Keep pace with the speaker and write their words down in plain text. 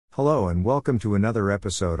Hello and welcome to another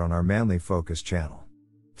episode on our Manly Focus channel.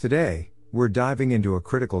 Today, we're diving into a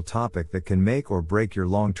critical topic that can make or break your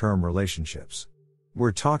long-term relationships.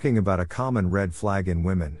 We're talking about a common red flag in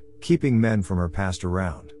women, keeping men from her past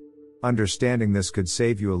around. Understanding this could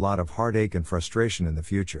save you a lot of heartache and frustration in the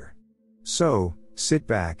future. So, sit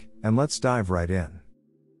back, and let's dive right in.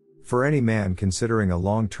 For any man considering a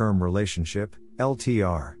long-term relationship,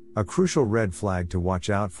 LTR, a crucial red flag to watch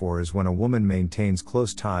out for is when a woman maintains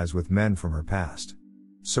close ties with men from her past.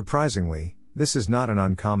 Surprisingly, this is not an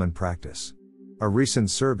uncommon practice. A recent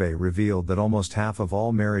survey revealed that almost half of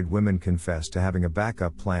all married women confess to having a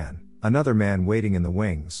backup plan, another man waiting in the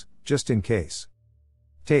wings, just in case.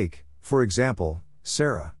 Take, for example,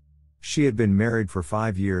 Sarah. She had been married for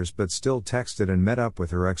 5 years but still texted and met up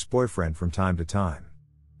with her ex-boyfriend from time to time.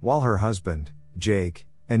 While her husband, Jake,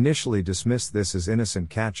 initially dismissed this as innocent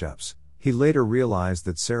catch-ups, he later realized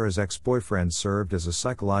that Sarah's ex-boyfriend served as a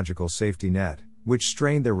psychological safety net, which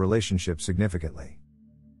strained their relationship significantly.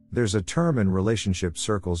 There's a term in relationship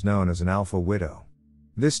circles known as an alpha widow.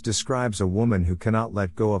 This describes a woman who cannot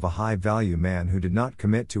let go of a high-value man who did not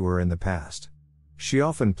commit to her in the past. She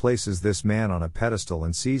often places this man on a pedestal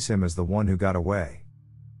and sees him as the one who got away.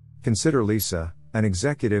 Consider Lisa, an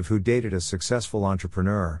executive who dated a successful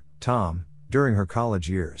entrepreneur, Tom, during her college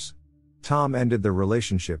years. Tom ended the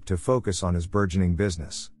relationship to focus on his burgeoning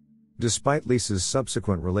business. Despite Lisa's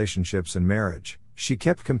subsequent relationships and marriage, she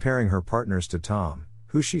kept comparing her partners to Tom,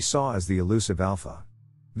 who she saw as the elusive alpha.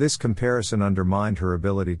 This comparison undermined her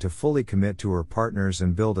ability to fully commit to her partners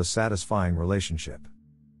and build a satisfying relationship.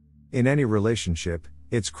 In any relationship,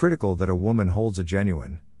 it's critical that a woman holds a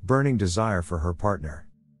genuine, burning desire for her partner.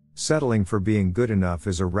 Settling for being good enough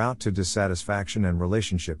is a route to dissatisfaction and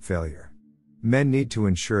relationship failure. Men need to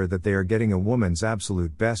ensure that they are getting a woman's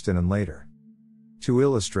absolute best in and later. To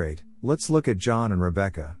illustrate, let's look at John and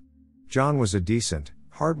Rebecca. John was a decent,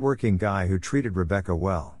 hard-working guy who treated Rebecca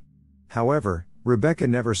well. However, Rebecca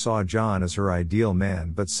never saw John as her ideal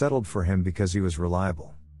man but settled for him because he was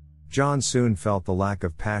reliable. John soon felt the lack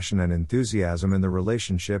of passion and enthusiasm in the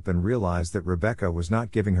relationship and realized that Rebecca was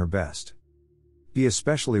not giving her best. Be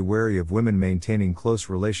especially wary of women maintaining close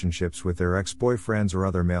relationships with their ex-boyfriends or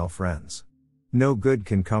other male friends. No good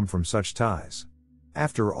can come from such ties.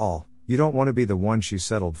 After all, you don't want to be the one she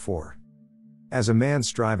settled for. As a man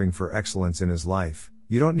striving for excellence in his life,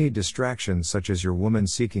 you don't need distractions such as your woman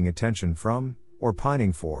seeking attention from, or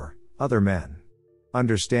pining for, other men.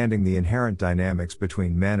 Understanding the inherent dynamics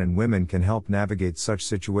between men and women can help navigate such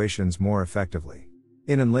situations more effectively.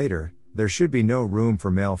 In and later, there should be no room for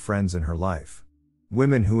male friends in her life.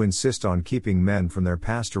 Women who insist on keeping men from their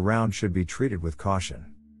past around should be treated with caution.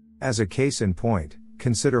 As a case in point,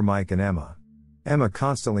 consider Mike and Emma. Emma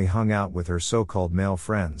constantly hung out with her so-called male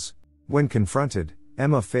friends. When confronted,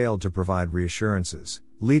 Emma failed to provide reassurances,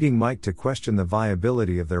 leading Mike to question the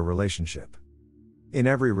viability of their relationship. In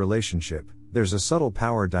every relationship, there's a subtle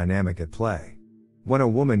power dynamic at play. When a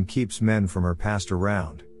woman keeps men from her past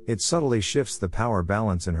around, it subtly shifts the power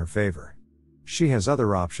balance in her favor. She has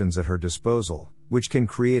other options at her disposal, which can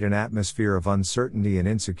create an atmosphere of uncertainty and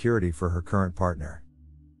insecurity for her current partner.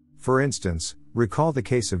 For instance, recall the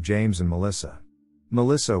case of James and Melissa.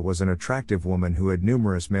 Melissa was an attractive woman who had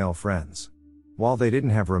numerous male friends. While they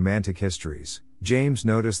didn't have romantic histories, James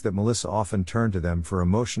noticed that Melissa often turned to them for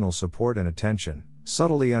emotional support and attention,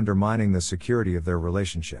 subtly undermining the security of their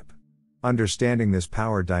relationship. Understanding this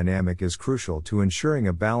power dynamic is crucial to ensuring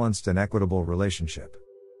a balanced and equitable relationship.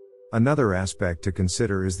 Another aspect to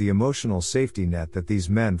consider is the emotional safety net that these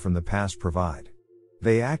men from the past provide.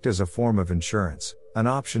 They act as a form of insurance, an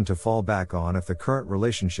option to fall back on if the current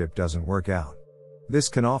relationship doesn't work out. This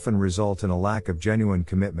can often result in a lack of genuine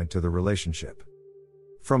commitment to the relationship.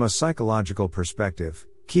 From a psychological perspective,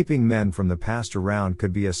 keeping men from the past around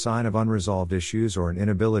could be a sign of unresolved issues or an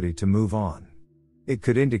inability to move on. It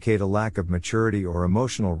could indicate a lack of maturity or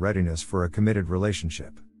emotional readiness for a committed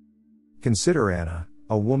relationship. Consider Anna,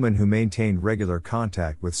 a woman who maintained regular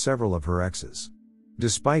contact with several of her exes.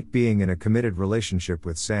 Despite being in a committed relationship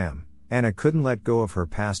with Sam, Anna couldn't let go of her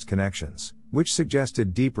past connections, which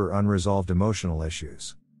suggested deeper unresolved emotional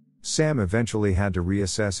issues. Sam eventually had to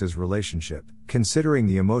reassess his relationship, considering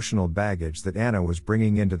the emotional baggage that Anna was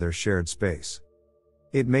bringing into their shared space.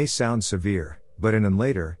 It may sound severe, but in and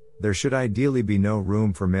later, there should ideally be no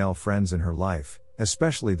room for male friends in her life,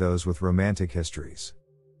 especially those with romantic histories.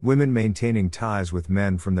 Women maintaining ties with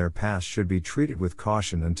men from their past should be treated with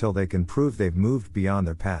caution until they can prove they've moved beyond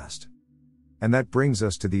their past. And that brings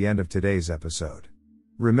us to the end of today's episode.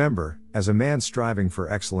 Remember, as a man striving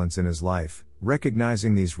for excellence in his life,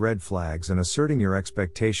 Recognizing these red flags and asserting your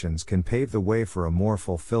expectations can pave the way for a more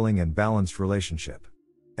fulfilling and balanced relationship.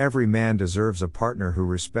 Every man deserves a partner who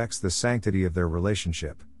respects the sanctity of their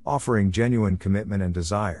relationship, offering genuine commitment and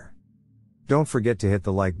desire. Don't forget to hit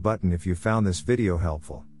the like button if you found this video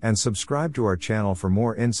helpful, and subscribe to our channel for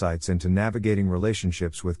more insights into navigating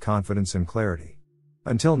relationships with confidence and clarity.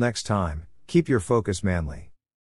 Until next time, keep your focus manly.